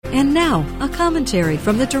And now, a commentary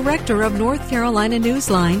from the director of North Carolina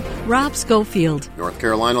Newsline, Rob Schofield. North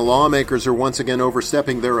Carolina lawmakers are once again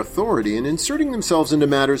overstepping their authority and inserting themselves into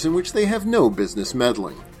matters in which they have no business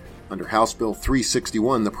meddling. Under House Bill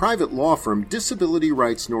 361, the private law firm Disability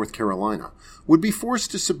Rights North Carolina would be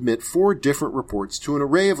forced to submit 4 different reports to an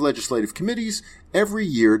array of legislative committees every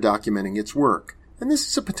year documenting its work. And this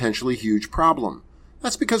is a potentially huge problem.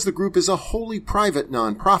 That's because the group is a wholly private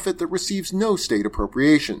nonprofit that receives no state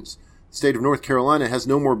appropriations. The state of North Carolina has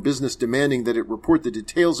no more business demanding that it report the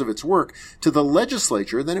details of its work to the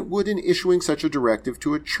legislature than it would in issuing such a directive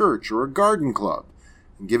to a church or a garden club.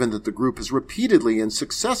 And given that the group has repeatedly and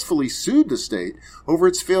successfully sued the state over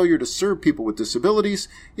its failure to serve people with disabilities,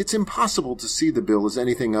 it's impossible to see the bill as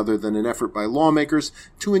anything other than an effort by lawmakers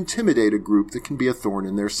to intimidate a group that can be a thorn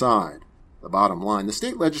in their side. The bottom line, the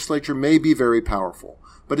state legislature may be very powerful,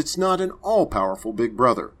 but it's not an all-powerful big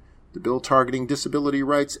brother. The bill targeting disability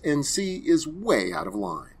rights NC is way out of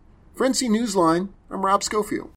line. For NC Newsline, I'm Rob Schofield.